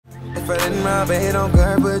If I didn't rob it on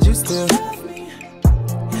girl, would you still?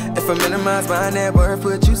 If I minimize my net worth,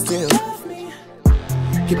 would you still?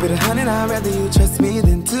 Keep it 100, I'd rather you trust me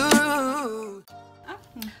than two.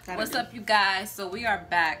 What's up, you guys? So we are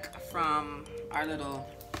back from our little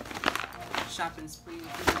shopping spree,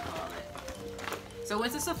 what do you call it? So we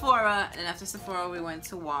went to Sephora, and after Sephora we went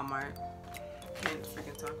to Walmart. Can't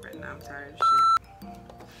freaking talk right now, I'm tired of shit.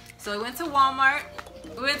 So we went to Walmart.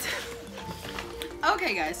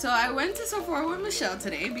 Okay guys, so I went to Sephora with Michelle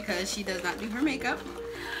today because she does not do her makeup.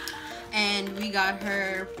 And we got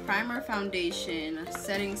her primer, foundation,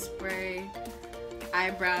 setting spray,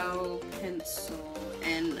 eyebrow pencil,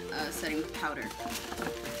 and setting powder.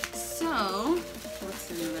 So,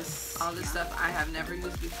 what's in this? All this stuff I have never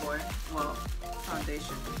used before. Well,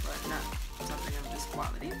 foundation, but not something of this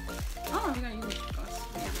quality. Oh, we got you lip gloss.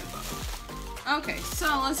 Okay, so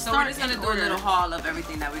let's start. So we're just gonna do a little haul of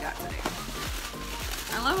everything that we got today.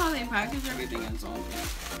 I love how they package everything in so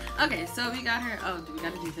good. Okay, so we got her. Oh, do we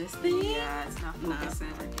gotta do this thing? Yeah, it's not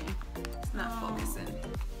focusing. It's not focusing.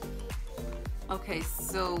 Okay,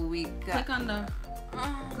 so we got. Click on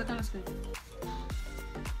the screen.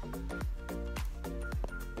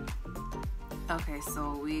 Okay,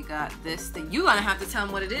 so we got this thing. You gonna have to tell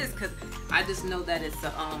them what it is, cause I just know that it's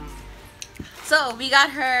a So we got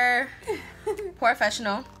her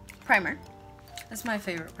Professional primer. That's my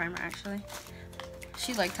favorite primer actually.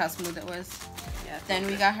 She liked how smooth it was. Yeah. Then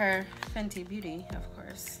we got her Fenty Beauty, of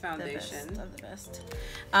course. Foundation. The best of the best.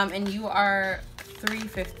 And you are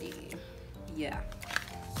 $3.50. Yeah.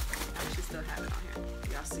 I should still have it on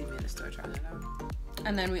here. Y'all see me in the store trying it out.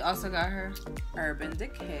 And then we also got her Urban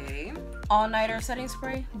Decay all-nighter setting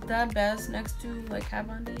spray. The best next to like Kat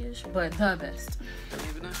Von D-ish, but the best. Don't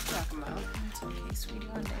even know what you're talking about. It's okay, sweetie.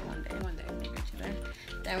 One day. We'll get you there.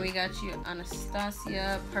 Then we got you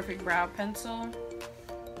Anastasia Perfect Brow Pencil.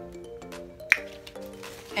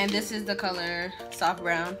 And this is the color Soft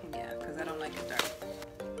Brown. Yeah, because I don't like it dark.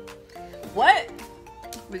 What?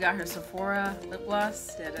 We got her Sephora lip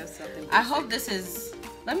gloss. Yeah, that's something. I hope this is.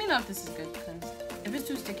 Let me know if this is good, because if it's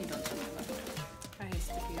too sticky, don't tell me about it. I hate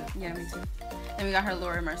sticky up. Yeah, me too. Then we got her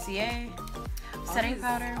Laura Mercier setting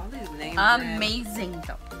powder. All these names. Amazing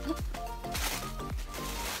though.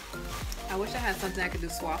 I wish I had something I could do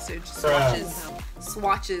swatches.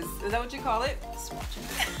 Swatches. Is that what you call it? Swatches.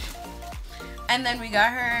 And then we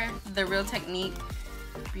got her the Real Technique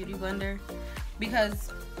Beauty Blender,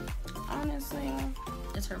 because honestly,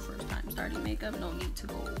 it's her first time starting makeup. No need to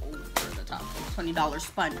go over the top. $20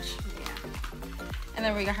 sponge. Yeah. And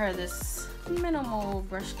then we got her this minimal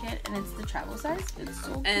brush kit, and it's the travel size. It's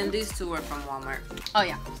so cute. And these two are from Walmart. Oh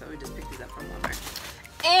yeah. So we just picked these up from Walmart.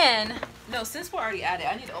 And no, since we're already at it,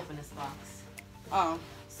 I need to open this box. Oh.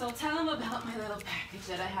 So tell them about my little package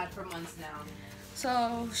that I had for months now.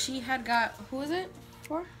 So she had got, who is it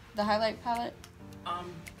for? The highlight palette?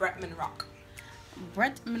 Bretman Rock.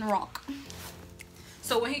 Bretman Rock.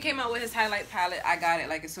 So when he came out with his highlight palette, I got it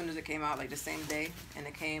like as soon as it came out, like the same day, and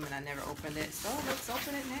it came, and I never opened it. So let's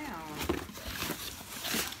open it now.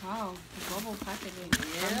 Wow, global packaging.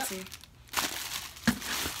 Yep.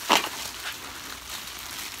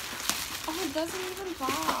 Oh, it doesn't even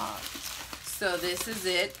pop. So this is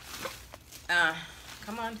it.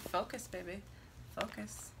 Come on, focus, baby.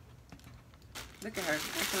 Focus. Look at her,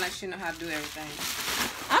 acting like she know how to do everything.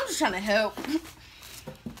 I'm just trying to help.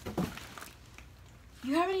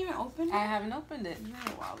 You haven't even opened it? I haven't opened it. You're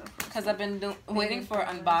a wilder person. Because I've been waiting for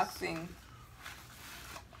unboxing.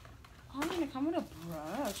 Oh, you're gonna come with a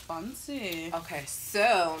brush. Fancy. Okay,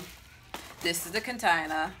 so this is the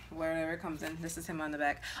container, wherever it comes in. This is him on the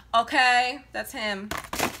back. Okay, that's him.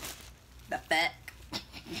 The back.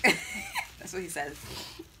 That's what he says.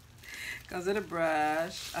 Comes with a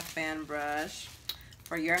brush, a fan brush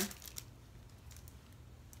for your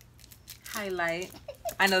highlight.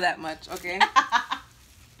 I know that much, okay?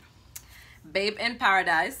 Babe in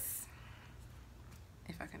Paradise.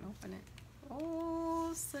 If I can open it.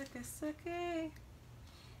 Oh, sucky, sucky.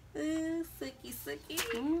 Ooh, sucky,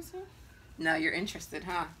 sucky. Let me see. No, you're interested,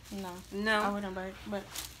 huh? No. No. I wouldn't buy it, but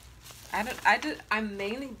I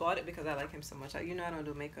mainly bought it because I like him so much. You know I don't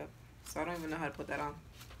do makeup, so I don't even know how to put that on.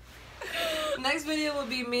 Next video will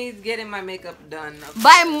be me getting my makeup done. Okay?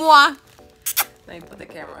 Bye, moi. Let me put the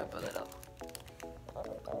camera up a little.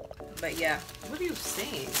 But yeah, what are you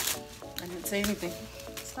saying? I didn't say anything.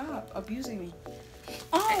 Stop abusing me.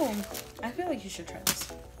 Oh, I feel like you should try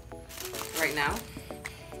this. Right now?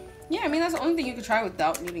 Yeah, I mean, that's the only thing you could try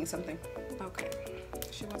without needing something. Okay.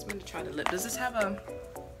 She wants me to try the lip. Does this have a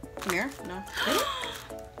mirror? No.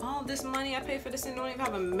 All this money I paid for this and don't even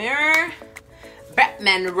have a mirror?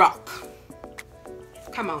 Batman Rock.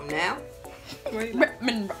 Come on now.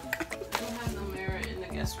 Bretman Rock. We have no mirror in the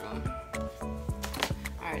guest room.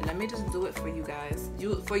 Alright, let me just do it for you guys.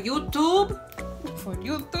 For YouTube? For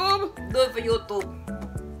YouTube? Do it for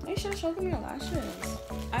YouTube. You should have showed them your lashes.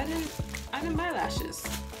 I didn't buy lashes.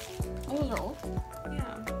 Oh, those are old?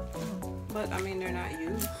 Yeah. But I mean they're not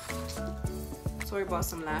used. Tori bought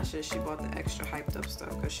some lashes. She bought the extra hyped up stuff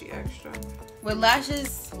because she extra. With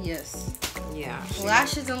lashes, yes. Yeah.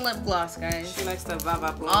 Lashes and lip gloss, guys. She likes the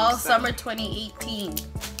Baba Boom all stuff. summer 2018.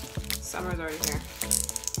 Summer's already here.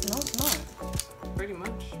 No, it's not. Pretty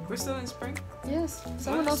much. We're still in spring. Yes.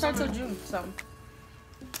 Summer don't start till June. So.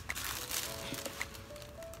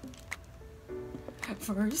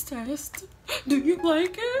 First test. Do you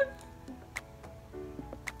like it?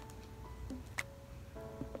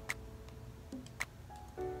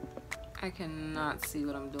 I cannot see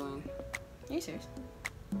what I'm doing. Are you serious?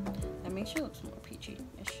 That makes your lips more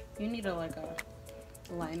peachy-ish. You need a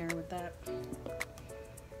liner with that.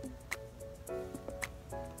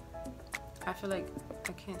 I feel like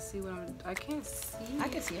I can't see what I can't see. I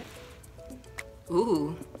can see it.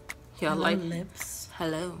 Ooh. Y'all like lips.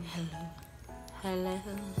 Hello. Hello.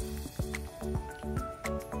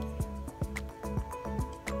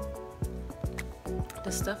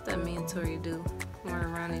 The stuff that me and Tori do when we're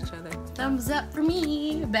around each other. Thumbs up for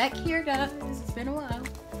me. Back here, guys. It's been a while.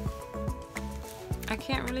 I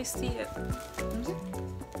can't really see it.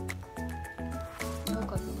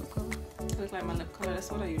 Look like my lip color. That's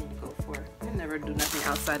what I usually go for. I never do nothing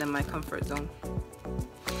outside of my comfort zone.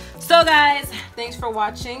 So guys, thanks for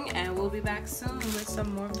watching, and we'll be back soon with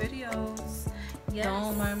some more videos. Yes.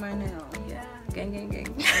 Don't mind my nail. Yeah. Gang, gang,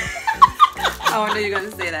 gang. I wonder you're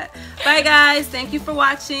gonna say that. Bye guys. Thank you for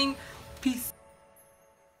watching. Peace.